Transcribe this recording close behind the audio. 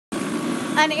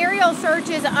An aerial search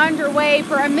is underway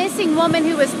for a missing woman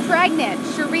who was pregnant.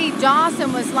 Cheri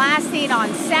Dawson was last seen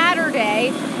on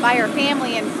Saturday by her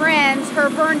family and friends. Her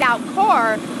burned out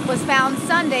car was found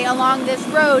Sunday along this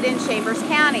road in Chambers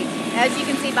County. As you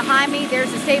can see behind me,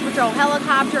 there's a State Patrol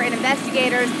helicopter and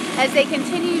investigators as they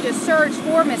continue to search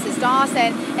for Mrs.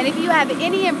 Dawson. And if you have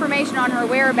any information on her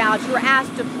whereabouts, you're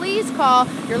asked to please call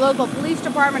your local police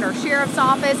department or sheriff's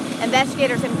office.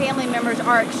 Investigators and family members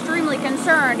are extremely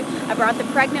concerned about the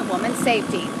pregnant woman's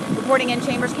safety. Reporting in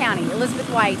Chambers County, Elizabeth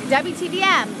White,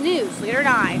 WTVM News Leader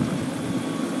 9.